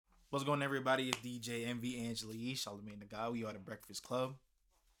What's going on, everybody? It's DJ MV Angela E. Charlamagne the Guy. We are the Breakfast Club.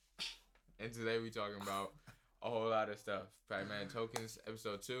 And today we talking about a whole lot of stuff. Pac-Man Tokens,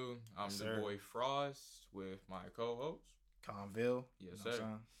 episode 2. I'm Yes, the sir. boy Frost with my co-host. Connville. Yes, You know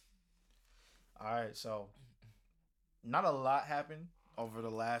sir. All right, so not a lot happened over the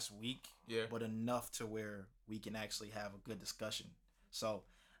last week, Yeah. but enough to where we can actually have a good discussion. So,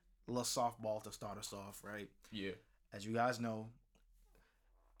 a little softball to start us off, right? Yeah. As you guys know,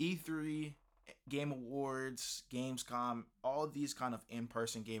 E3, Game Awards, Gamescom, all these kind of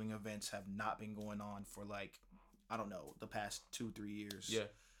in-person gaming events have not been going on for I don't know, the past 2-3 years. Yeah.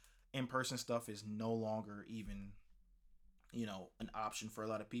 In-person stuff is no longer even, an option for a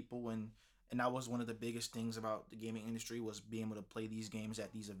lot of people, and that was one of the biggest things about the gaming industry was being able to play these games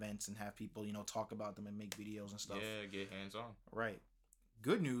at these events and have people, talk about them and make videos and stuff. Yeah, get hands-on. Right.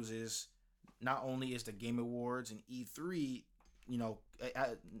 Good news is not only is the Game Awards and E3,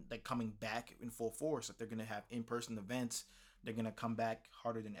 like coming back in full force, that they're going to have in-person events. They're going to come back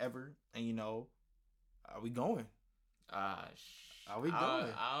harder than ever. And, are we going? Are we going?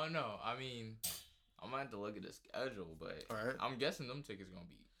 I don't know. I mean, I'm going to have to look at the schedule, but Right. I'm guessing them tickets going to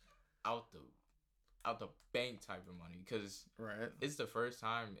be out the bank type of money because Right. it's the first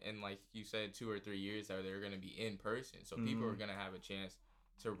time in, like you said, 2 or 3 years that they're going to be in person. So people are going to have a chance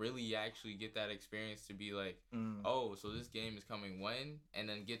to really actually get that experience to be like, oh, so this game is coming when? And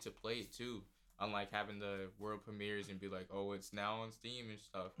then get to play it too. Unlike having the world premieres and be like, oh, it's now on Steam and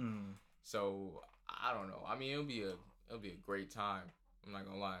stuff. So I don't know. I mean, it'll be a great time. I'm not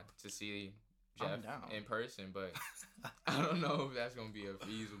gonna lie, to see Jeff in person, but I don't know if that's gonna be a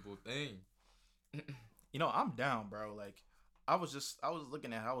feasible thing. I'm down, bro. Like, I was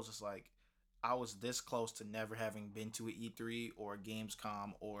looking at it, I was just like, I was this close to never having been to an E3 or a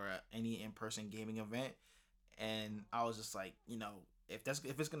Gamescom or any in-person gaming event, and I was just like, if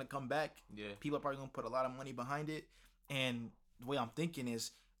it's gonna come back, Yeah, people are probably gonna put a lot of money behind it, and the way I'm thinking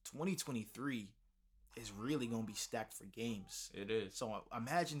is 2023 is really gonna be stacked for games. it is. So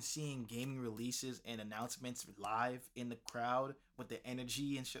imagine seeing gaming releases and announcements live in the crowd with the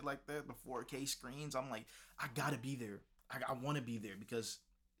energy and shit like that, the 4K screens. I'm like, I gotta be there. I want to be there because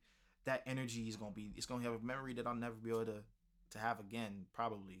that energy is it's gonna have a memory that I'll never be able to have again.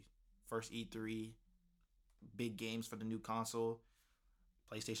 Probably first E3, big games for the new console.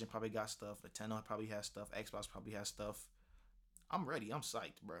 PlayStation probably got stuff. Nintendo probably has stuff. Xbox probably has stuff. I'm ready. I'm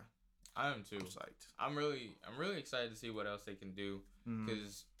psyched, bro. I am too. I'm psyched. I'm really excited to see what else they can do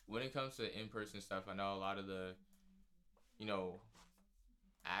because when it comes to in-person stuff, I know a lot of the,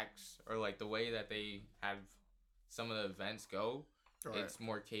 acts or like the way that they have some of the events go, Right. it's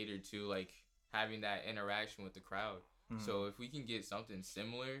more catered to like having that interaction with the crowd. So if we can get something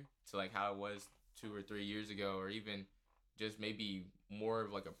similar to like how it was 2 or 3 years ago, or even just maybe more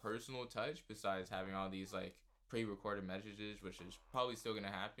of like a personal touch besides having all these like pre-recorded messages, which is probably still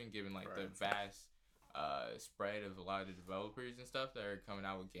gonna happen given like the vast spread of a lot of the developers and stuff that are coming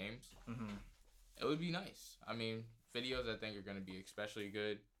out with games. It would be nice. I mean, videos I think are gonna be especially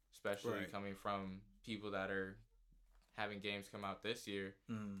good, especially coming from people that are having games come out this year.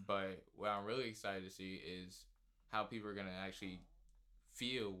 But what I'm really excited to see is how people are gonna actually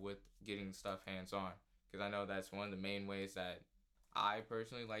feel with getting stuff hands-on, because I know that's one of the main ways that I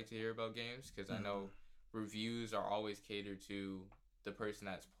personally like to hear about games, because I know reviews are always catered to the person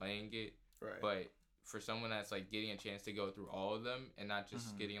that's playing it. Right. But for someone that's like getting a chance to go through all of them and not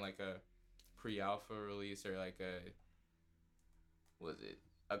just getting like a pre-alpha release or like a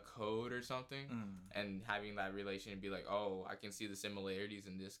code or something, and having that relation and be like, oh, I can see the similarities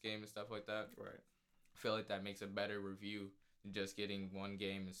in this game and stuff like that. Right. I feel like that makes a better review than just getting one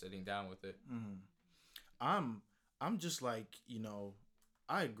game and sitting down with it. I'm just like,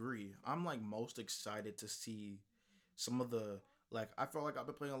 I agree. I'm like most excited to see some of the, like, I feel like I've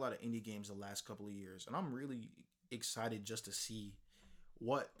been playing a lot of indie games the last couple of years, and I'm really excited just to see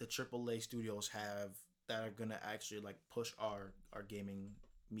what the AAA studios have that are gonna actually like push our gaming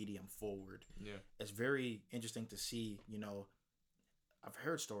medium forward. Yeah. It's very interesting to see, I've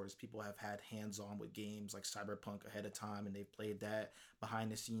heard stories. People have had hands-on with games like Cyberpunk ahead of time, and they've played that. Behind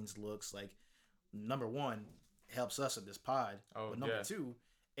the scenes looks like, number one, helps us at this pod. Oh, but number two,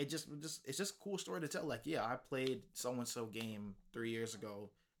 it's just a cool story to tell. Like, yeah, I played so-and-so game 3 years ago,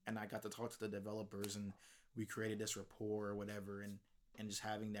 and I got to talk to the developers, and we created this rapport or whatever, and just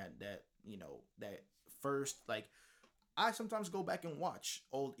having that that first, like, I sometimes go back and watch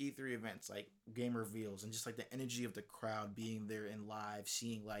old E3 events, like game reveals, and just like the energy of the crowd being there in live,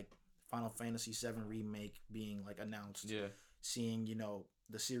 seeing like Final Fantasy VII Remake being like announced. Yeah. Seeing,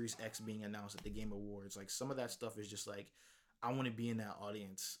 the Series X being announced at the Game Awards. Like, some of that stuff is just like, I want to be in that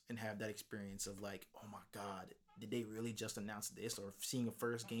audience and have that experience of like, oh my god, did they really just announce this? Or seeing a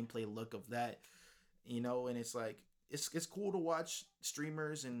first gameplay look of that, and it's like it's cool to watch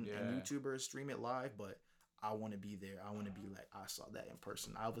streamers and Yeah. YouTubers stream it live, but I want to be there. I want to be like, I saw that in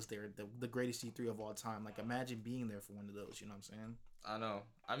person. I was there, the greatest E3 of all time. Like, imagine being there for one of those. You know what I'm saying? I know.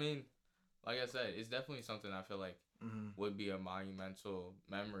 I mean, like I said, it's definitely something I feel like Mm-hmm. would be a monumental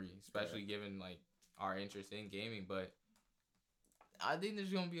memory, especially given like our interest in gaming. But I think there's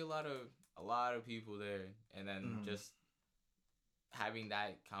gonna be a lot of people there, and then Mm-hmm. just having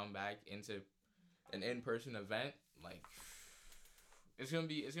that come back into an in person event, like it's gonna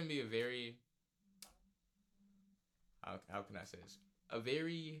be a very how can I say this, a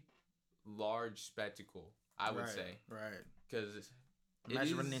very large spectacle, I would Right, say, right. because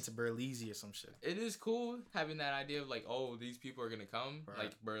Imagine running into Berlizzi or some shit. it is cool having that idea of like, oh, these people are gonna come, Right.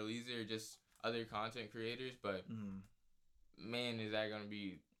 like Burleezy or just other content creators, but Mm-hmm. man, is that gonna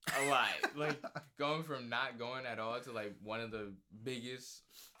be a lot. Like going from not going at all to like one of the biggest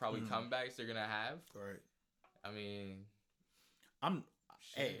probably comebacks they're gonna have. Right. I mean, I'm.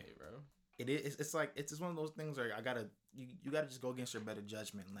 shit, Hey, bro. it is. It's like it's just one of those things where you gotta just go against your better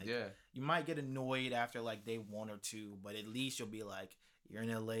judgment. Like, Yeah, you might get annoyed after like day one or two, but at least you'll be like, you're in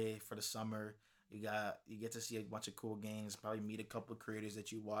LA for the summer. You get to see a bunch of cool games. Probably meet a couple of creators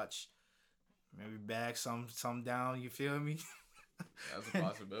that you watch. Maybe bag some down. You feel me? that's a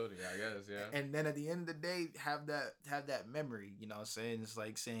possibility, I guess. Yeah, And then at the end of the day, have that memory. You know what I'm saying? It's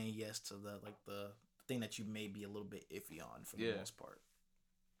like saying yes to the thing that you may be a little bit iffy on for the Yeah. most part.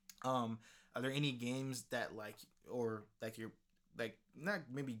 Are there any games that like, or like you're like, not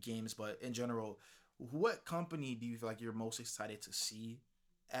maybe games, but in general, what company do you feel like you're most excited to see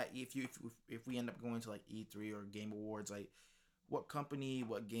at, if we end up going to like E3 or Game Awards, like what company,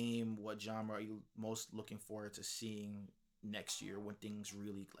 what game, what genre are you most looking forward to seeing next year when things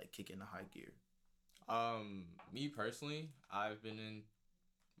really like kick into high gear? me personally, I've been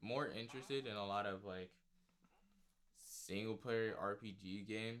more interested in a lot of like single player RPG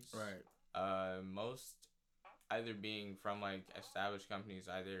games. Right. Most either being from like established companies,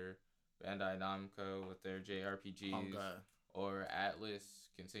 either Bandai Namco with their JRPGs Oh god. or Atlas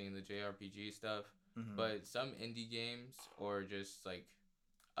continuing the JRPG stuff. Mm-hmm. But some indie games or just like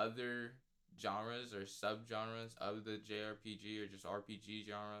other genres or subgenres of the JRPG or just RPG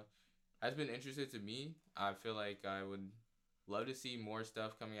genre has been interested to me. I feel like I would love to see more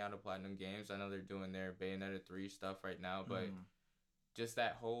stuff coming out of Platinum Games. I know they're doing their Bayonetta 3 stuff right now, but just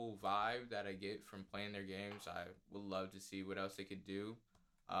that whole vibe that I get from playing their games, I would love to see what else they could do.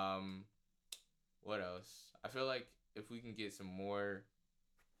 Um, what else? I feel like if we can get some more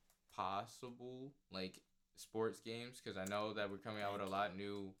possible like sports games, because I know that we're coming out with a lot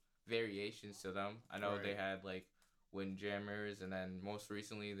new variations to them. I know they Right. had like Windjammers, and then most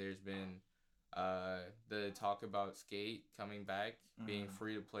recently there's been the talk about Skate coming back, being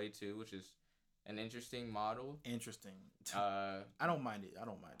free to play too, which is an interesting model. Interesting. Uh, I don't mind it. I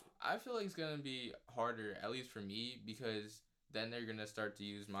don't mind it. I feel like it's gonna be harder, at least for me, because then they're gonna start to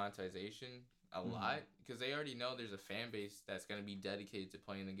use monetization a lot, because they already know there's a fan base that's gonna be dedicated to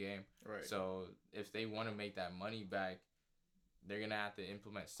playing the game. Right. So if they want to make that money back, they're gonna have to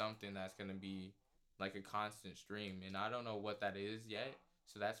implement something that's gonna be like a constant stream, and I don't know what that is yet.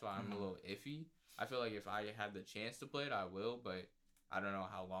 So that's why I'm a little iffy. I feel like if I have the chance to play it, I will, but I don't know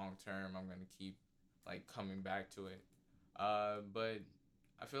how long term I'm gonna keep like coming back to it. But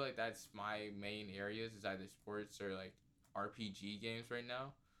I feel like that's my main areas is either sports or like RPG games right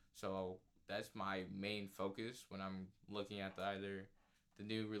now. So that's my main focus when I'm looking at either the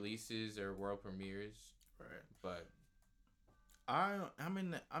new releases or world premieres. Right. But I'm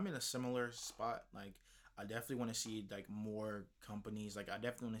in a similar spot. Like, I definitely want to see like more companies. Like, I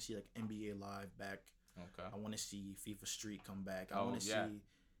definitely want to see like NBA Live back. okay, I want to see FIFA Street come back. I Oh, want to yeah. see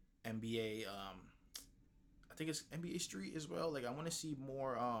NBA. I think it's NBA Street as well. Like, I want to see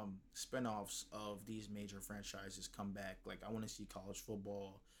more spinoffs of these major franchises come back. Like, I want to see college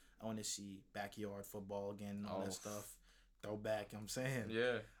football. I want to see backyard football again and all Oh. that stuff. Throwback. I'm saying.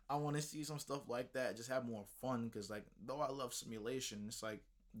 yeah, I want to see some stuff like that. Just have more fun, because like, though I love simulation, it's like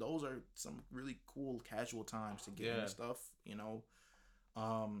those are some really cool casual times to get Yeah. into stuff.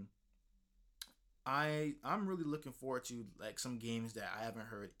 Um, I'm really looking forward to like some games that I haven't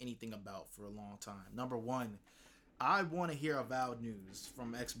heard anything about for a long time. Number one, I want to hear Avowed news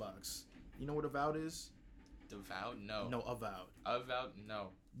from Xbox. You know what Avowed is? Devout, no. No, Avowed. Avowed, no.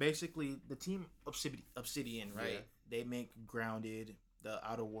 Basically, the team Obsidian, right? Yeah. They make Grounded, the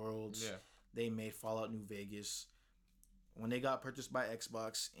Outer Worlds. Yeah. They made Fallout New Vegas. When they got purchased by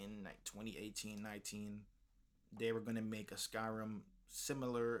Xbox in like 2018, 19, they were gonna make a Skyrim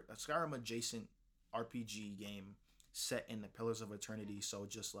adjacent RPG game set in the Pillars of Eternity. So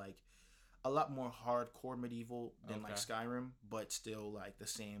just like a lot more hardcore medieval than like Okay. Skyrim, but still like the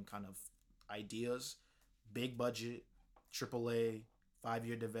same kind of ideas. Big budget, AAA, 5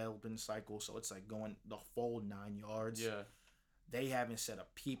 year development cycle. So it's like going the full 9 yards. Yeah. They haven't said a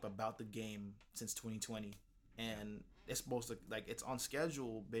peep about the game since 2020, and it's supposed to like it's on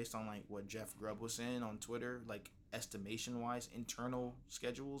schedule based on like what Jeff Grubb was saying on Twitter, like estimation wise, internal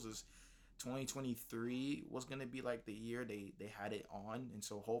schedules is 2023 was gonna be like the year they had it on, and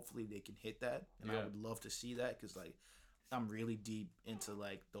so hopefully they can hit that, and I Yeah. would love to see that because like I'm really deep into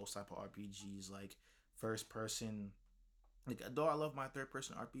like those type of RPGs, like first person. Like though I love my third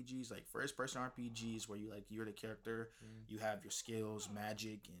person RPGs, like first person RPGs where you're the character, Mm. you have your skills,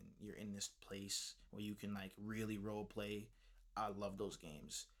 magic, and you're in this place where you can like really role play. I love those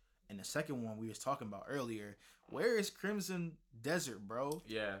games. And the second one we was talking about earlier, where is Crimson Desert, bro?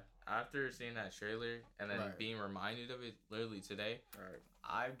 Yeah. After seeing that trailer and then Right. being reminded of it literally today, Right.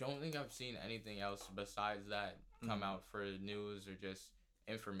 I don't think I've seen anything else besides that come Mhm. out for news or just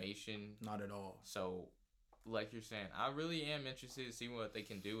information. Not at all. So, like you're saying, I really am interested to see what they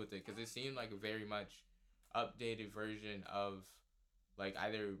can do with it because it seemed like a very much updated version of like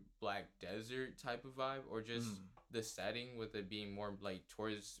either Black Desert type of vibe or just Mm. the setting with it being more like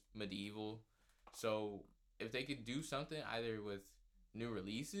towards medieval. So, if they could do something either with new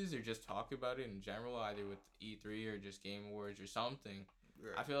releases or just talk about it in general, either with E3 or just Game Awards or something,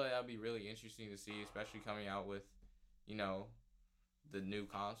 Right. I feel like that'd be really interesting to see, especially coming out with, you know, the new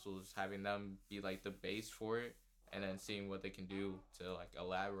consoles, having them be like the base for it, and then seeing what they can do to like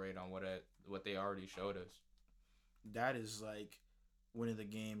elaborate on what they already showed us. That is like one of the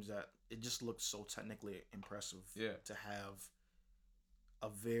games that it just looks so technically impressive. Yeah. To have a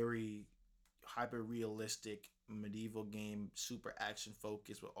very hyper realistic medieval game, super action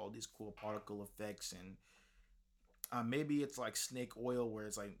focused with all these cool particle effects, and maybe it's like Snake Oil where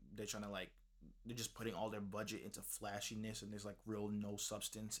it's like they're trying to like they're just putting all their budget into flashiness and there's like real no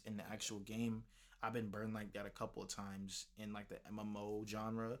substance in the actual game. I've been burned like that a couple of times in like the MMO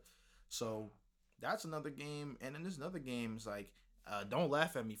genre. So that's another game. And then there's another games like don't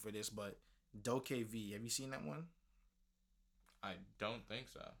laugh at me for this, but Doke V. Have you seen that one? I don't think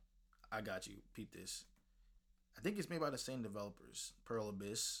so. I got you. Peep this. I think it's made by the same developers, Pearl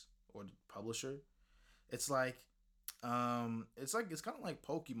Abyss or the publisher. It's like it's kind of like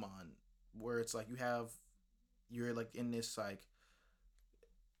Pokemon where it's like you're like in this like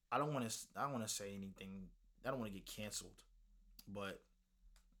I don't want to say anything. I don't want to get canceled. But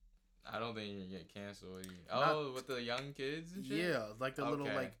I don't think you're gonna get canceled. not Oh, with the young kids and shit? yeah, like the little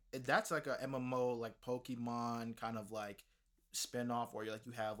Okay. like that's like a MMO like Pokemon kind of like spin-off where you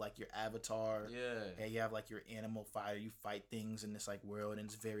have like your avatar. Yeah. And you have like your animal fighter, you fight things in this like world, and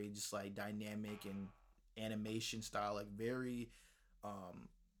it's very just like dynamic and animation style, like very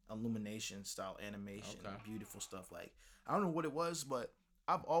illumination style animation, Okay. beautiful stuff. Like I don't know what it was, but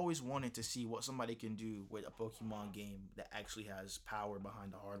I've always wanted to see what somebody can do with a Pokemon game that actually has power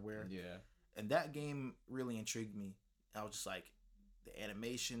behind the hardware. Yeah. And that game really intrigued me. I was just like the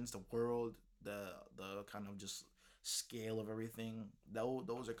animations, the world, the kind of just scale of everything.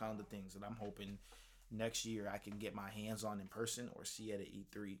 Those are kind of the things that I'm hoping next year I can get my hands on in person or see at an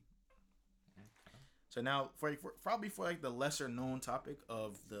E3. So now for probably for like the lesser known topic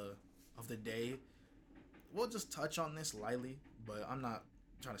of the day, we'll just touch on this lightly, but I'm not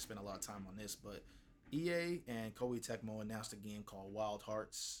trying to spend a lot of time on this. But EA and Koei Tecmo announced a game called Wild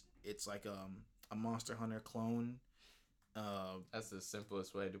Hearts. It's like a Monster Hunter clone. That's the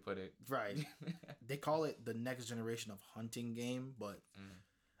simplest way to put it. Right. They call it the next generation of hunting game, but Mm.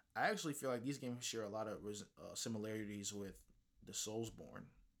 I actually feel like these games share a lot of similarities with the Soulsborne.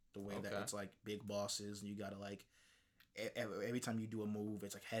 The way that Okay. it's like big bosses, and you gotta like every time you do a move,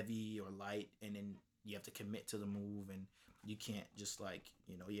 it's like heavy or light, and then you have to commit to the move, and you can't just like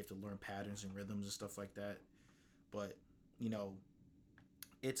you have to learn patterns and rhythms and stuff like that. But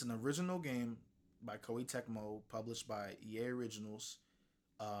it's an original game by Koei Tecmo, published by EA Originals.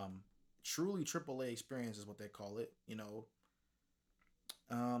 Truly AAA experience is what they call it.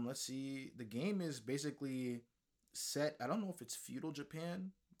 Let's see. The game is basically set. I don't know if it's feudal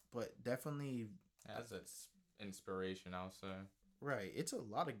Japan, but definitely That's its inspiration, I'll say. right. It's a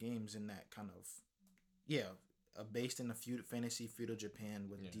lot of games in that kind of based in the fantasy feudal Japan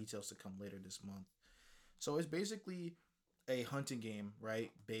with Yeah. details to come later this month. So it's basically a hunting game,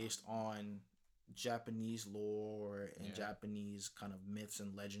 right, based on Japanese lore and Yeah. Japanese kind of myths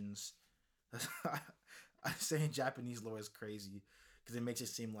and legends. I'm saying Japanese lore is crazy. because it makes it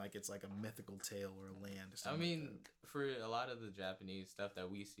seem like it's like a mythical tale or a land or I something mean, like for a lot of the Japanese stuff that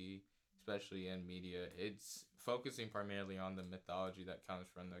we see, especially in media, it's focusing primarily on the mythology that comes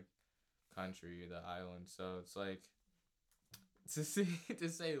from the country, the island. So it's like to say to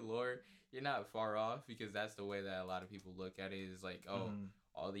say lore, you're not far off because that's the way that a lot of people look at it. Is like, that. oh,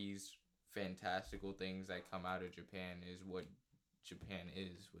 all these fantastical things that come out of Japan is what Japan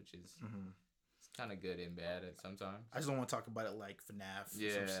is, which is it's kind of good and bad at sometimes. I just don't want to talk about it like FNAF or some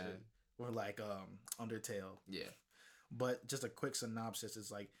Yeah, shit. Or like Undertale. yeah, But just a quick synopsis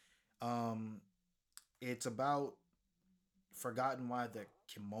is like um it's about forgotten why the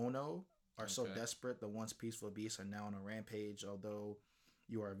kimono are so okay. desperate. The once peaceful beasts are now on a rampage. Although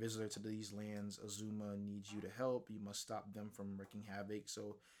you are a visitor to these lands, Azuma needs you to help. You must stop them from wreaking havoc.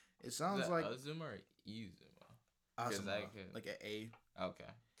 So it Is sounds that like Azuma or Izuma? Because Azuma, I could like an A. okay,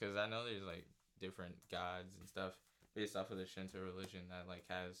 because I know there's like different gods and stuff based off of the Shinto religion that like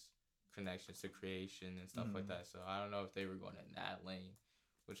has connections to creation and stuff like that. So I don't know if they were going in that lane,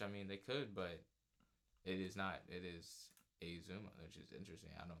 which I mean they could, but it is not. It is Azuma, which is interesting.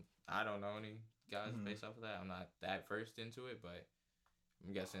 I don't know any gods Mm-hmm. based off of that. I'm not that versed into it, but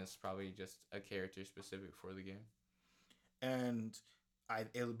I'm guessing it's probably just a character specific for the game. And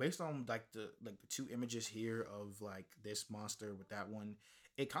based on like the two images here of like this monster with that one,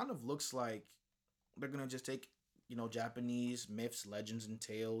 it kind of looks like they're gonna just take Japanese myths, legends, and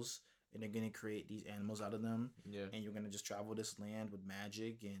tales, and they're gonna create these animals out of them, Yeah. and you're gonna just travel this land with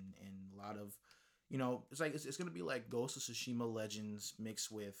magic and a lot of, it's like it's gonna be like Ghost of Tsushima legends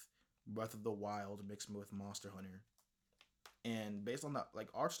mixed with Breath of the Wild mixed with Monster Hunter, and based on that, like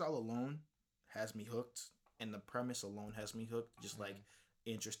art style alone has me hooked, and the premise alone has me hooked. Just like Mhm.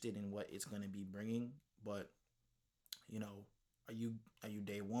 interested in what it's gonna be bringing, but you know, are you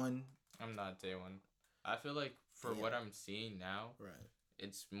day one? I'm not day one. I feel like for Yeah, what I'm seeing now, right,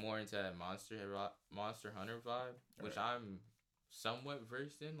 it's more into that Monster Hunter vibe, which right, I'm somewhat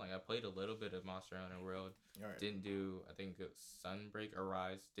versed in. Like I played a little bit of Monster Hunter World. right. Didn't do I think Sunbreak or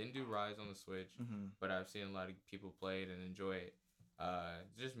Rise. Didn't do Rise on the Switch, Mm-hmm. but I've seen a lot of people play it and enjoy it.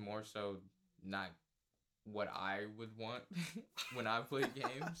 Just more so not what I would want when I play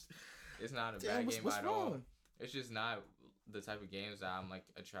games. It's not a Damn, bad what's game what's at all. wrong? It's just not the type of games that I'm like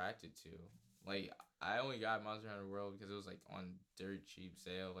attracted to. Like I only got Monster Hunter World because it was like on dirt cheap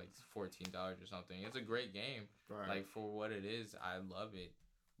sale, like $14 or something. It's a great game. Right. Like for what it is, I love it.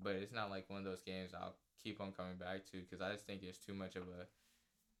 But it's not like one of those games I'll keep on coming back to because I just think there's too much of a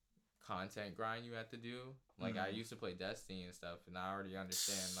content grind you have to do. Like I used to play Destiny and stuff, and I already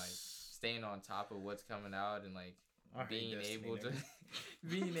understand like staying on top of what's coming out and like I hate being Destiny, able to nigga.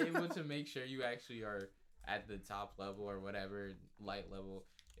 being able to make sure you actually are at the top level or whatever light level.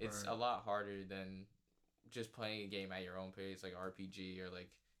 It's Right. a lot harder than just playing a game at your own pace, like RPG, or like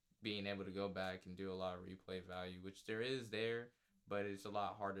being able to go back and do a lot of replay value, which there is there, but it's a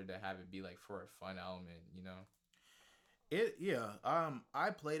lot harder to have it be like for a fun element, you know? It yeah.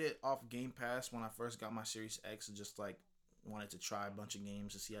 I played it off Game Pass when I first got my Series X and just like wanted to try a bunch of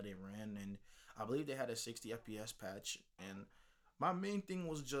games to see how they ran, and I believe they had a 60 FPS patch, and my main thing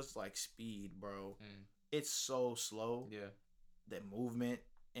was just like speed, bro. Mm, It's so slow, yeah, that movement,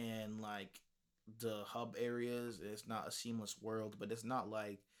 and like the hub areas, it's not a seamless world, but it's not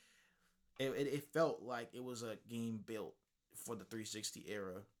like it felt like it was a game built for the 360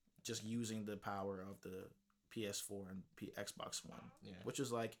 era, just using the power of the PS4 and Xbox One, yeah. which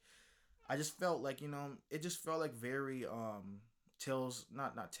was like I just felt like it just felt like very Tales,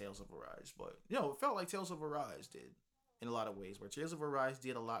 not Tales of Arise, but it felt like Tales of Arise did in a lot of ways, where Tales of Arise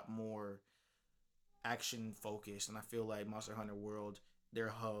did a lot more action focused, and I feel like Monster Hunter World, their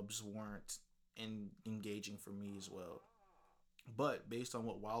hubs weren't engaging for me as well. But based on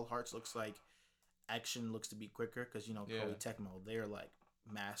what Wild Hearts looks like, action looks to be quicker because Yeah, Koei Tecmo, they're like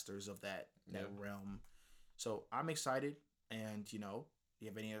masters of that yeah. realm. So I'm excited, and you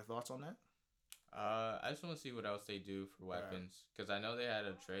have any other thoughts on that? I just want to see what else they do for Right. weapons because I know they had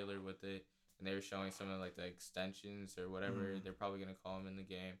a trailer with it and they were showing some of like the extensions or whatever Mm-hmm. they're probably gonna call them in the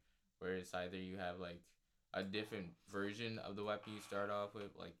game, where it's either you have like a different version of the weapon you start off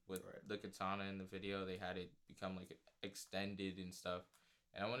with, like with Right. the katana in the video, they had it become like extended and stuff,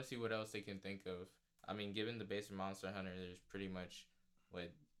 and I want to see what else they can think of. I mean, given the base of Monster Hunter, there's pretty much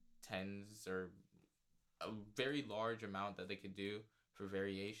what tens or a very large amount that they could do for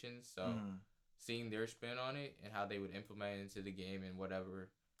variations. So Mm-hmm. seeing their spin on it and how they would implement it into the game and whatever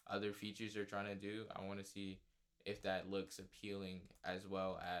other features they're trying to do, I want to see if that looks appealing as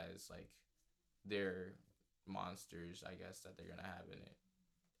well as like their monsters, I guess, that they're gonna have in it.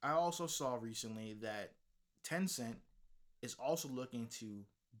 I also saw recently that Tencent is also looking to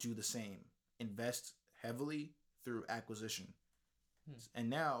do the same, invest heavily through acquisition. And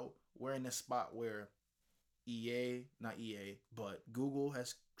now we're in a spot where not EA, but Google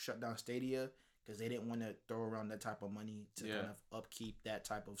has shut down Stadia because they didn't want to throw around that type of money to kind of upkeep that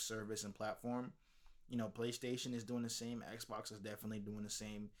type of service and platform. PlayStation is doing the same. Xbox is definitely doing the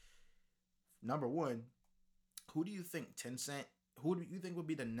same. Number one, who do you think Tencent? Who do you think would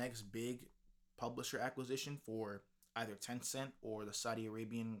be the next big publisher acquisition for either Tencent or the Saudi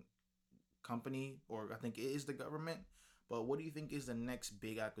Arabian company, or I think it is the government? But what do you think is the next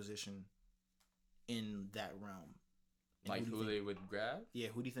big acquisition in that realm? And like who they would grab? Yeah,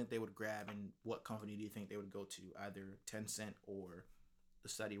 who do you think they would grab, and what company do you think they would go to? Either Tencent or the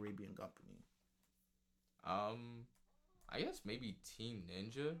Saudi Arabian company. I guess maybe Team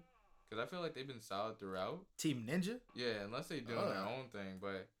Ninja, because I feel like they've been solid throughout. Team Ninja? Yeah, unless they're doing their own thing,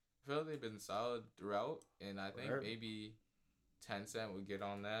 but I feel like they've been solid throughout, and I think maybe Tencent would get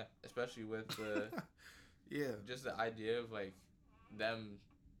on that, especially with the just the idea of like them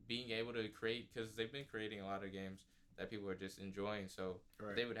being able to create, because they've been creating a lot of games that people are just enjoying, so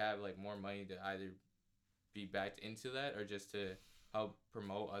they would have like more money to either be backed into that or just to help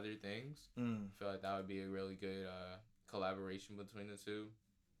promote other things. I feel like that would be a really good collaboration between the two.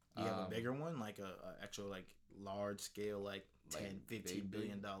 You have a bigger one, like a actual like large scale, like 10, $15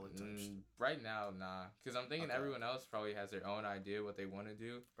 billion types. Right now, nah, because I'm thinking everyone else probably has their own idea what they want to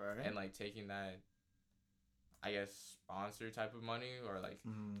do, and like taking that, I guess, sponsor type of money or like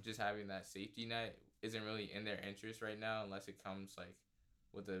just having that safety net isn't really in their interest right now, unless it comes like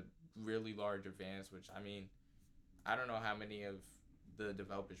with a really large advance, which I mean, I don't know how many of the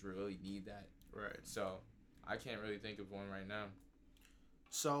developers really need that. Right. So I can't really think of one right now.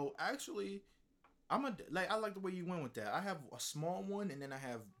 So actually, I like the way you went with that. I have a small one and then I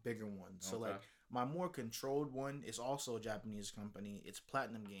have bigger ones. So like my more controlled one is also a Japanese company. It's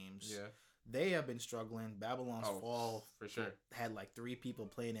Platinum Games. Yeah. They have been struggling. Babylon's Fall for sure had like 3 people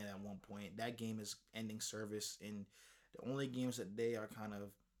playing it at one point. That game is ending service, and the only games that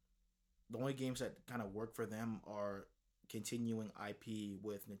work for them are continuing IP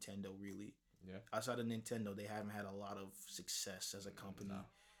with Nintendo. Really, outside of Nintendo, they haven't had a lot of success as a company.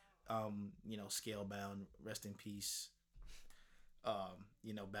 No. Scalebound, rest in peace.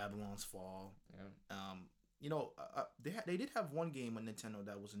 Babylon's Fall. They did have one game on Nintendo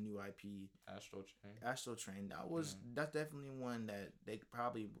that was a new IP. Astral Train. That's definitely one that they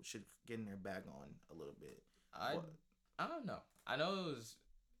probably should get in their bag on a little bit. I don't know. I know it was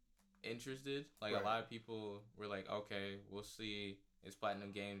interested. Like a lot of people were like, okay, we'll see. It's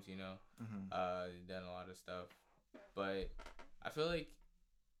Platinum Games, they've done a lot of stuff, but I feel like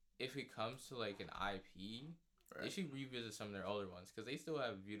if it comes to like an IP, they should revisit some of their older ones, because they still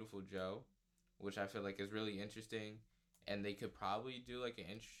have Beautiful Joe, which I feel like is really interesting, and they could probably do like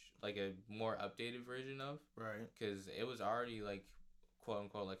a more updated version of, because it was already like quote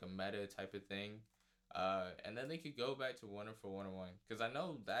unquote like a meta type of thing, and then they could go back to Wonderful 101, because I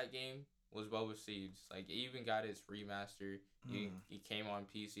know that game was well received. Like it even got its remaster. It came on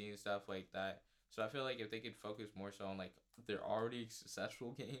PC and stuff like that. So I feel like if they could focus more so on like their already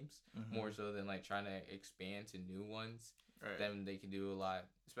successful games, more so than like trying to expand to new ones, then they can do a lot.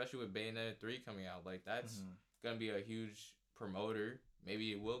 Especially with Bayonetta 3 coming out, like that's gonna be a huge promoter.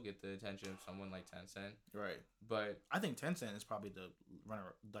 Maybe it will get the attention of someone like Tencent. Right. But I think Tencent is probably the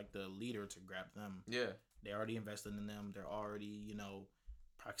runner, like the leader to grab them. Yeah. They already invested in them. They're already,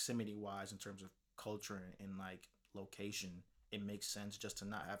 proximity wise in terms of culture and like location. It makes sense just to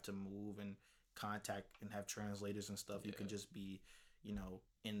not have to move and contact and have translators and stuff. You can just be,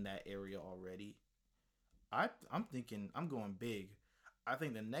 in that area already. I'm thinking I'm going big. I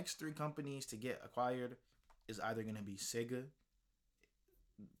think the next 3 companies to get acquired is either going to be Sega.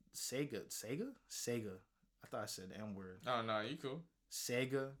 I thought I said the N word. Oh no, you cool.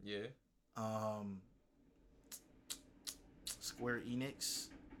 Sega. Yeah. Square Enix.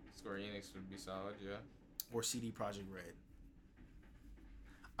 Square Enix would be solid, yeah. Or CD Projekt Red.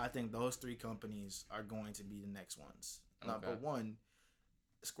 I think those 3 companies are going to be the next ones. But one,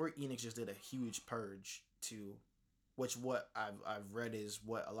 Square Enix just did a huge purge to, which what I've read is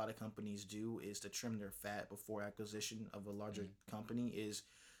what a lot of companies do is to trim their fat before acquisition of a larger company, is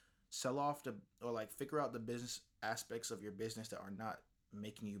sell off figure out the business aspects of your business that are not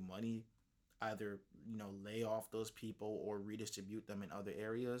making you money. Either, lay off those people or redistribute them in other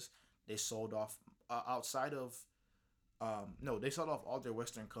areas. They sold off they sold off all their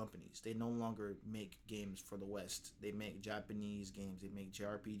Western companies. They no longer make games for the West. They make Japanese games. They make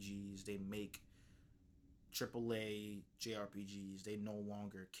JRPGs. They make AAA JRPGs. They no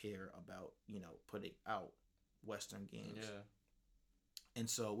longer care about, putting out Western games. Yeah. And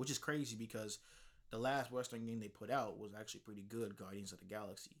so, which is crazy because the last Western game they put out was actually pretty good, Guardians of the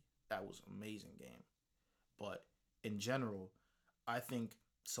Galaxy. That was an amazing game. But in general, I think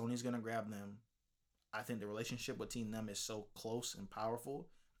Sony's gonna grab them. I think the relationship between them is so close and powerful.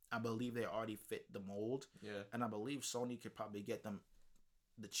 I believe they already fit the mold. Yeah. And I believe Sony could probably get them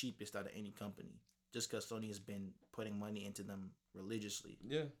the cheapest out of any company. Just because Sony has been putting money into them religiously.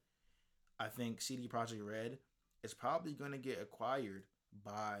 Yeah. I think CD Projekt Red is probably going to get acquired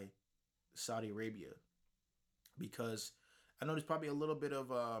by Saudi Arabia because I know there's probably a little bit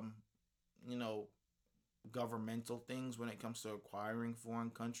of you know, governmental things when it comes to acquiring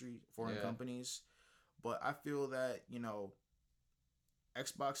foreign Yeah. companies, but I feel that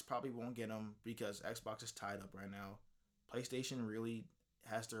Xbox probably won't get them because Xbox is tied up right now. PlayStation really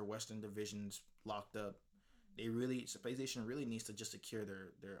has their Western divisions locked up. PlayStation really needs to just secure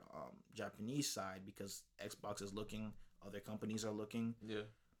their Japanese side because Xbox is looking, other companies are looking, Yeah.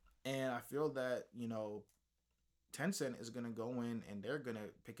 and I feel that Tencent is gonna go in and they're gonna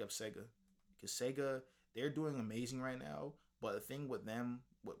pick up Sega because Sega, they're doing amazing right now. But the thing with them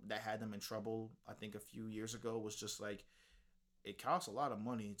that had them in trouble, I think a few years ago, was just like it costs a lot of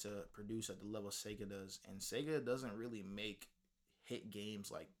money to produce at the level Sega does, and Sega doesn't really make hit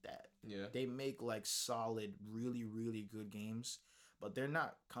games like that. Yeah. They make like solid, really, really good games, but they're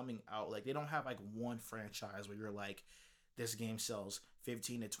not coming out like they don't have like one franchise where you're like, this game sells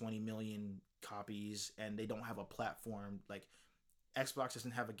 15 to 20 million copies, and they don't have a platform like Xbox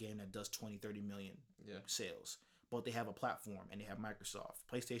doesn't have a game that does 20, 30 million Yeah. sales, but they have a platform and they have Microsoft.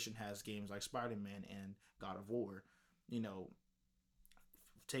 PlayStation has games like Spider-Man and God of War. You know,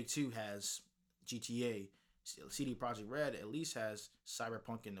 Take Two has GTA. CD Projekt Red at least has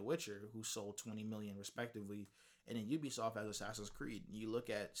Cyberpunk and The Witcher, who sold 20 million respectively, and then Ubisoft has Assassin's Creed. You look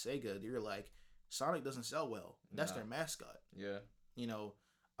at Sega, you're like, Sonic doesn't sell well. That's their mascot. Yeah. You know,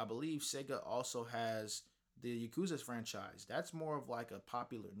 I believe Sega also has the Yakuza franchise. That's more of like a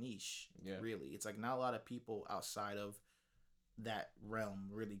popular niche. Yeah. Really, it's like not a lot of people outside of that realm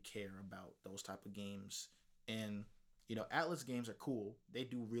really care about those type of games. And Atlas games are cool. They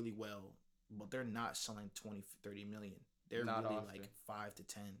do really well, but they're not selling 20, 30 million. They're Not really often. like 5 to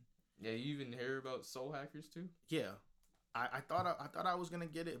 10. Yeah, you even hear about Soul Hackers too? Yeah. I thought I was gonna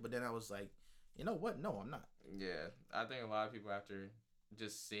get it, but then I was like, you know what? No, I'm not. Yeah. I think a lot of people, after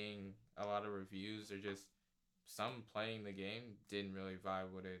just seeing a lot of reviews or just some playing the game, didn't really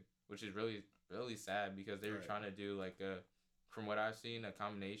vibe with it, which is really, really sad because they were Right. trying to do like from what I've seen, a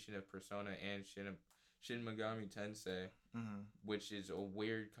combination of Persona and Shin Megami Tensei, Mm-hmm. which is a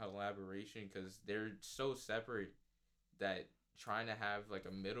weird collaboration because they're so separate that trying to have like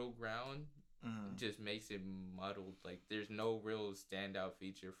a middle ground Mm-hmm. just makes it muddled. Like there's no real standout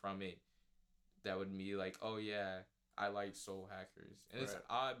feature from it that would be like, oh yeah, I like Soul Hackers. And it's Right.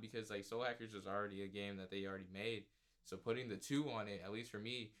 odd because like Soul Hackers was already a game that they already made. So putting the two on it, at least for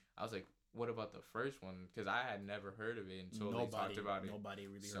me, I was like, what about the first one? Because I had never heard of it until they talked about it. Nobody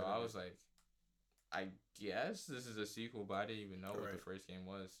really So heard I of was it. like, I guess this is a sequel, but I didn't even know what the Right. first game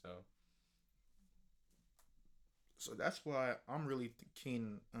was. So that's why I'm really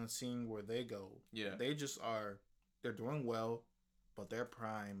keen on seeing where they go. Yeah. They're doing well, but they're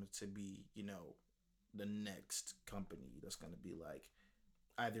primed to be, the next company that's going to be like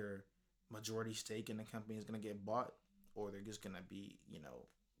either majority stake in the company is going to get bought, or they're just going to be,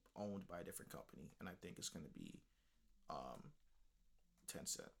 owned by a different company. And I think it's going to be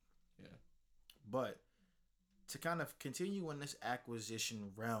Tencent. Yeah. But to kind of continue in this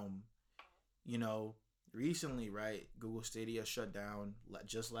acquisition realm, recently, right, Google Stadia shut down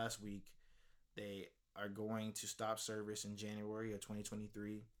just last week. They are going to stop service in January of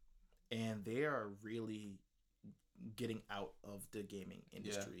 2023, and they are really getting out of the gaming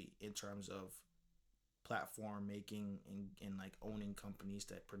industry in terms of platform making and like owning companies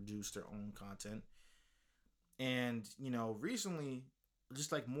that produce their own content. And recently,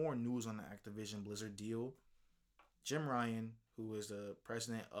 just like more news on the Activision Blizzard deal, Jim Ryan, who is the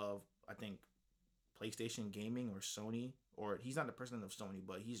president of, I think, PlayStation Gaming or Sony, or he's not the president of Sony,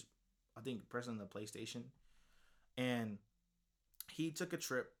 but he's, I think, president of PlayStation, and he took a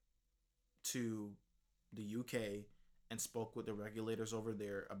trip to the UK and spoke with the regulators over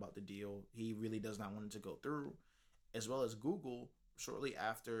there about the deal. He really does not want it to go through, as well as Google. Shortly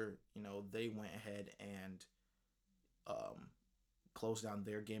after, they went ahead and closed down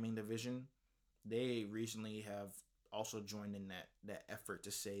their gaming division. They recently have also joined in that effort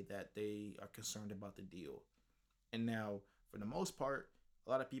to say that they are concerned about the deal. And now, for the most part, a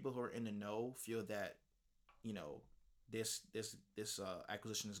lot of people who are in the know feel that this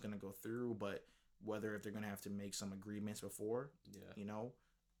acquisition is going to go through, but whether if they're gonna have to make some agreements before, Yeah. you know.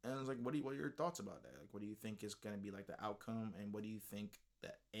 And it's like, what are your thoughts about that? Like, what do you think is gonna be like the outcome, and what do you think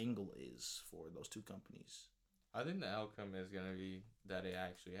the angle is for those two companies? I think the outcome is gonna be that it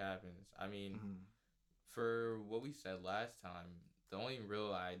actually happens. I mean, Mm-hmm. for what we said last time, the only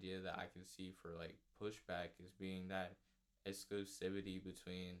real idea that I can see for like pushback is being that exclusivity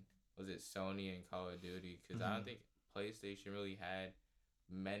between, was it Sony and Call of Duty? Because I Mm-hmm. don't think PlayStation really had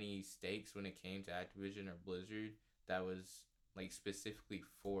many stakes when it came to Activision or Blizzard that was like specifically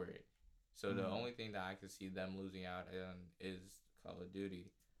for it. So the Mm-hmm. only thing that I could see them losing out on is Call of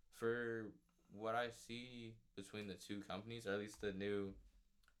Duty. For what I see between the two companies, or at least the new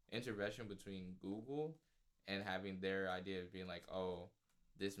intervention between Google and having their idea of being like, oh,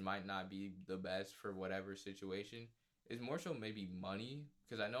 this might not be the best for whatever situation, is more so maybe money.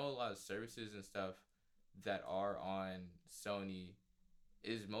 Because I know a lot of services and stuff that are on Sony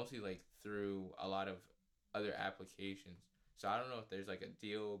is mostly like through a lot of other applications. So I don't know if there's like a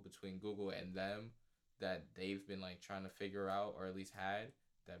deal between Google and them that they've been like trying to figure out, or at least had,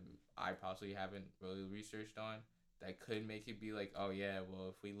 that I possibly haven't really researched on, that could make it be like, oh yeah, well,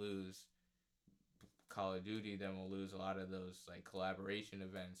 if we lose Call of Duty, then we'll lose a lot of those like collaboration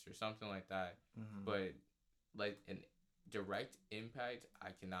events or something like that. Mm-hmm. But like an direct impact I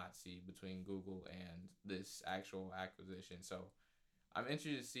cannot see between Google and this actual acquisition. So I'm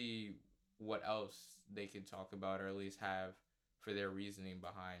interested to see what else they could talk about, or at least have for their reasoning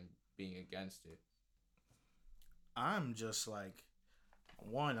behind being against it. I'm just like,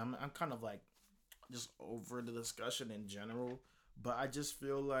 one. I'm kind of like just over the discussion in general, but I just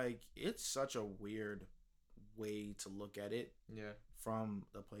feel like it's such a weird way to look at it Yeah. from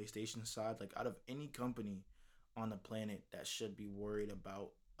the PlayStation side. Like, out of any company on the planet that should be worried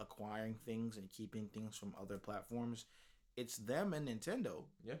about acquiring things and keeping things from other platforms, it's them and Nintendo,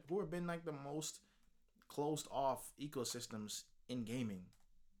 Yeah. who have been like the most closed off ecosystems in gaming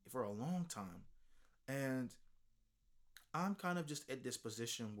for a long time. And I'm kind of just at this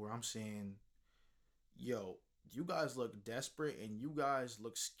position where I'm saying, yo, you guys look desperate and you guys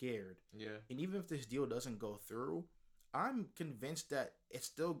look scared. Yeah. And even if this deal doesn't go through, I'm convinced that it's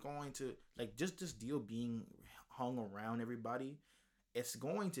still going to, like, just this deal being hung around everybody, it's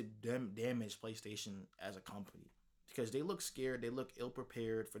going to damage PlayStation as a company because they look scared, they look ill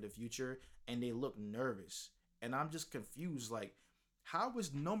prepared for the future, and they look nervous. And I'm just confused, like, how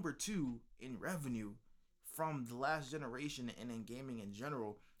is number two in revenue from the last generation and in gaming in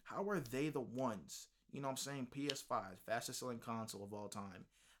general? How are they the ones? You know what I'm saying? PS5, fastest selling console of all time.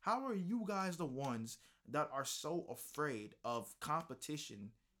 How are you guys the ones that are so afraid of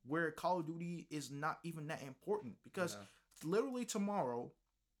competition where Call of Duty is not even that important? Because Yeah. literally tomorrow,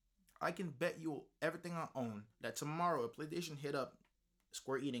 I can bet you everything I own that tomorrow, if PlayStation hit up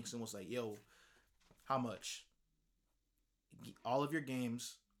Square Enix and was like, yo, how much? All of your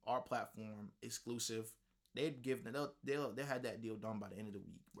games are platform exclusive. They'll had that deal done by the end of the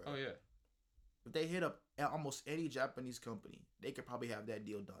week, bro. Oh yeah. If they hit up almost any Japanese company, they could probably have that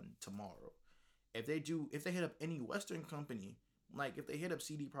deal done tomorrow. If they hit up any Western company, like if they hit up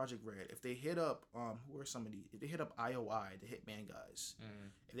CD Projekt Red, if they hit up who are some of these? If they hit up IOI, the Hitman guys,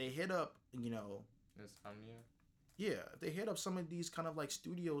 if they hit up Insomnia. yeah, if they hit up some of these kind of like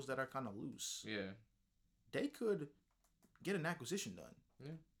studios that are kind of loose, Yeah. they could get an acquisition done.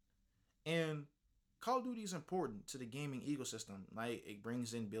 Yeah. And Call of Duty is important to the gaming ecosystem. Like, it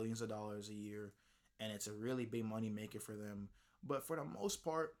brings in billions of dollars a year, and it's a really big money maker for them. But for the most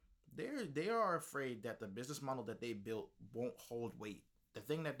part, they are afraid that the business model that they built won't hold weight. The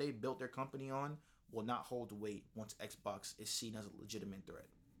thing that they built their company on will not hold weight once Xbox is seen as a legitimate threat.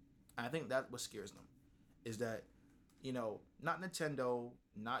 And I think that's what scares them, is that, not Nintendo,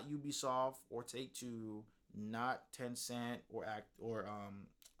 not Ubisoft or Take Two, not Tencent or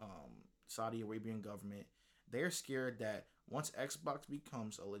Saudi Arabian government. They're scared that once Xbox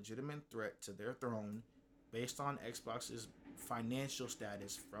becomes a legitimate threat to their throne, based on Xbox's financial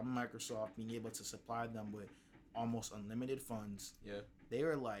status from Microsoft being able to supply them with almost unlimited funds, Yeah. they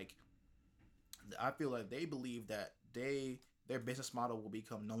are like, I feel like they believe that their business model will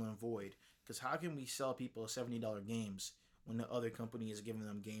become null and void. Because how can we sell people $70 games when the other company is giving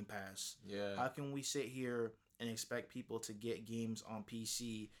them Game Pass? Yeah. How can we sit here and expect people to get games on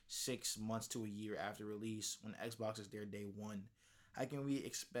PC 6 months to a year after release when Xbox is there day one? How can we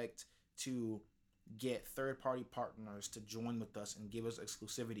expect to get third-party partners to join with us and give us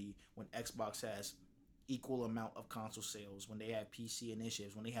exclusivity when Xbox has equal amount of console sales, when they have PC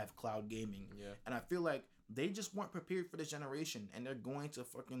initiatives, when they have cloud gaming? Yeah. And I feel like they just weren't prepared for this generation, and they're going to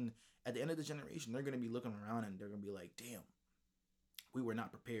fucking, at the end of the generation, they're going to be looking around and they're going to be like, damn, we were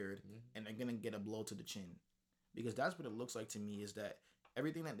not prepared, Mm-hmm. and they're gonna get a blow to the chin, because that's what it looks like to me. Is that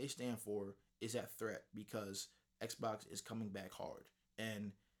everything that they stand for is that threat because Xbox is coming back hard,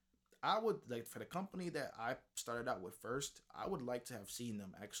 and I would like for the company that I started out with first. I would like to have seen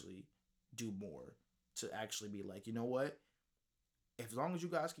them actually do more to actually be like, you know what? As long as you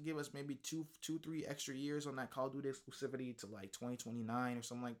guys could give us maybe 3 extra years on that Call of Duty exclusivity to like 2029 or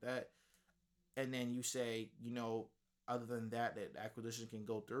something like that, and then you say, other than that, that acquisition can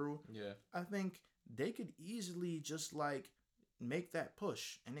go through. Yeah. I think they could easily just like make that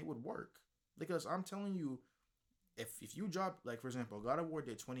push and it would work. Because I'm telling you, if you drop like for example, God of War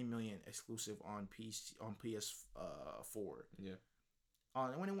did 20 million exclusive on PC on PS4. Yeah.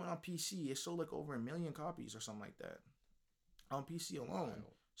 When it went on PC, it sold like over 1 million copies or something like that on PC alone.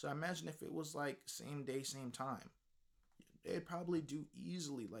 Wow. So imagine if it was like same day, same time, they'd probably do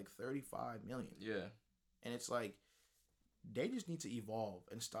easily like 35 million. Yeah. And it's like they just need to evolve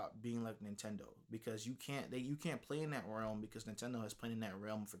and stop being like Nintendo, because you can't play in that realm, because Nintendo has played in that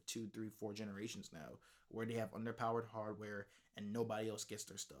realm for 2, 3, 4 generations now, where they have underpowered hardware and nobody else gets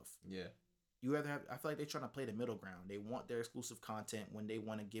their stuff. Yeah. You either have, I feel like they're trying to play the middle ground. They want their exclusive content when they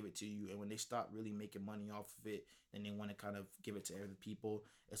want to give it to you, and when they stop really making money off of it, then they want to kind of give it to other people.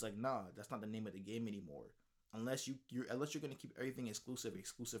 It's like, nah, that's not the name of the game anymore. Unless you're gonna keep everything exclusive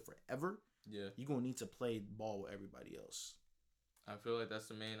forever. Yeah. You're gonna need to play ball with everybody else. I feel like that's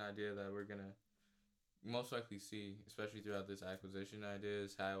the main idea that we're gonna most likely see, especially throughout this acquisition idea,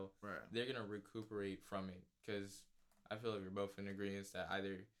 is how they're gonna recuperate from it. Because I feel like we're both in agreement that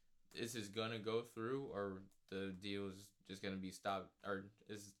either this is gonna go through, or the deal is just gonna be stopped, or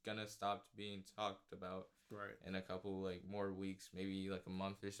is gonna stop being talked about in a couple like more weeks, maybe like a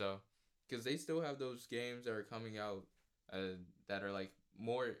month or so. Because they still have those games that are coming out that are like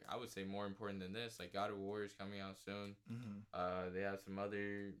more, I would say, more important than this. Like God of War is coming out soon. Mm-hmm. They have some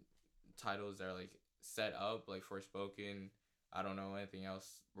other titles that are like set up, like Forspoken. I don't know anything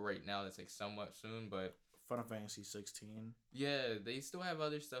else right now that's like somewhat soon, but Final Fantasy 16. Yeah, they still have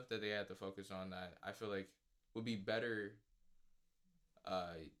other stuff that they have to focus on that I feel like would be better,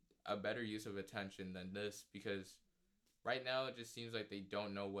 a better use of attention than this, because right now it just seems like they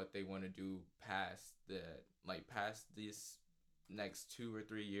don't know what they want to do past this next 2 or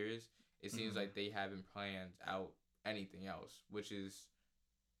 3 years. It seems like they haven't planned out anything else, which is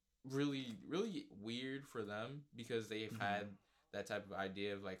really, really weird for them, because they've had that type of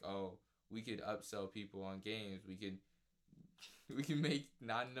idea of like, oh, we could upsell people on games, we can make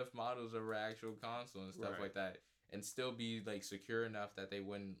not enough models of our actual console and stuff like that, and still be like secure enough that they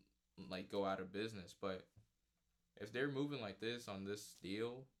wouldn't like go out of business. But if they're moving like this on this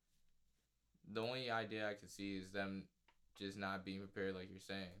deal, the only idea I could see is them just not being prepared, like you're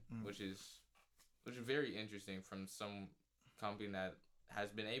saying, which is very interesting from some company that has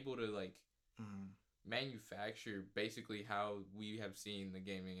been able to like manufacture basically how we have seen the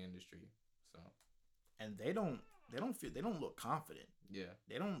gaming industry. So, and they don't look confident. Yeah,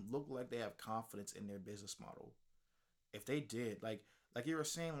 they don't look like they have confidence in their business model. If they did, like you were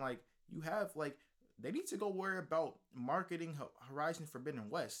saying, like you have like they need to go worry about marketing Horizon Forbidden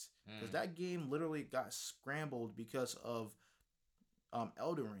West, because that game literally got scrambled because of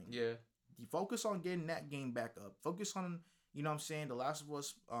Elden Ring. Yeah, you focus on getting that game back up. Focus on, you know what I'm saying, The Last of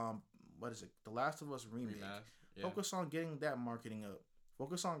Us. What is it? The Last of Us remake. Yeah. Focus on getting that marketing up.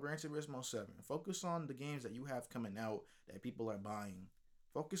 Focus on Gran Turismo 7. Focus on the games that you have coming out that people are buying.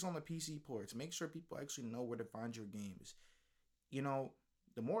 Focus on the PC ports. Make sure people actually know where to find your games. You know,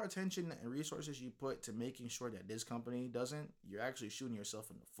 the more attention and resources you put to making sure that this company doesn't, you're actually shooting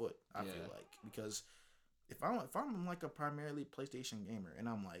yourself in the foot, I feel like. Because if I'm like a primarily PlayStation gamer, and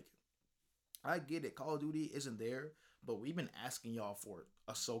I'm like, I get it, Call of Duty isn't there, but we've been asking y'all for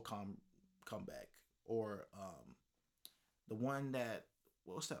a SOCOM comeback. Or the one that,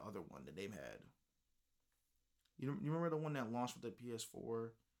 what's that other one that they've had? You remember the one that launched with the PS4,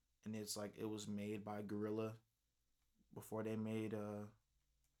 and it's like it was made by Guerrilla before they made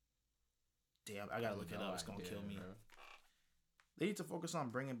damn, I gotta look it up. It's gonna kill me. Bro. They need to focus on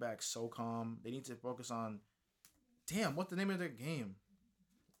bringing back SOCOM. They need to focus on, damn, what's the name of their game?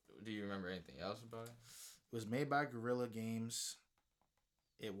 Do you remember anything else about it? It was made by Guerrilla Games.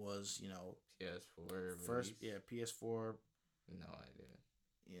 It was, you know, PS4 first, PS4. No idea.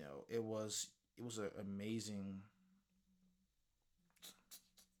 You know, it was an amazing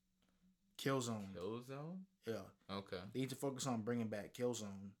Killzone. Killzone? Yeah. Okay. They need to focus on bringing back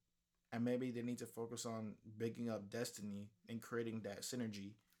Killzone, and maybe they need to focus on bigging up Destiny and creating that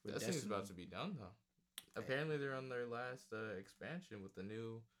synergy with Destiny's Destiny. about to be done though. Apparently they're on their last expansion with the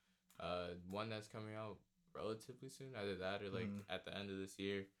new one that's coming out relatively soon. Either that or like Mm. at the end of this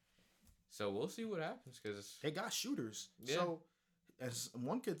year. So we'll see what happens because They got shooters. Yeah. So, as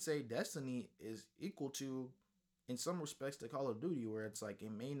one could say, Destiny is equal to, in some respects, to Call of Duty, where it's like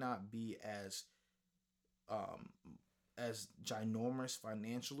it may not be um as ginormous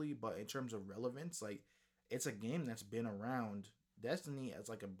financially, but in terms of relevance, like it's a game that's been around. Destiny as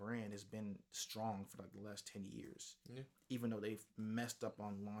like a brand has been strong for like the last 10 years. Yeah. Even though they've messed up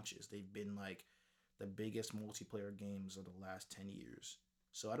on launches, they've been like the biggest multiplayer games of the last 10 years.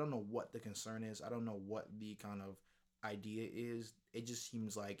 So I don't know what the concern is. I don't know what the kind of idea is. It just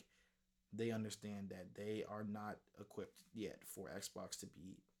seems like they understand that they are not equipped yet for Xbox to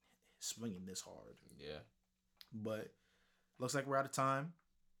be swinging this hard. Yeah. But looks like we're out of time.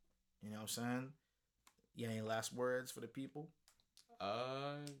 You know what I'm saying? You got any last words for the people?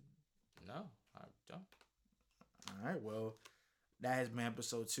 No, I don't. All right, well, that has been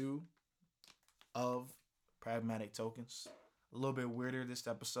episode 2 of Pragmatic Tokens. A little bit weirder this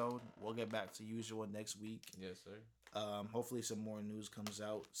episode. We'll get back to usual next week. Yes, sir. Hopefully some more news comes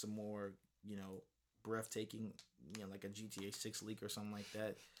out, some more, breathtaking, like a GTA 6 leak or something like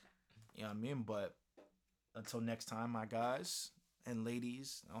that. You know what I mean? But until next time, my guys and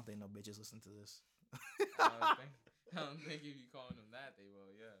ladies, I don't think no bitches listen to this. I don't think if you calling them that, they will,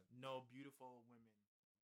 yeah. No beautiful women.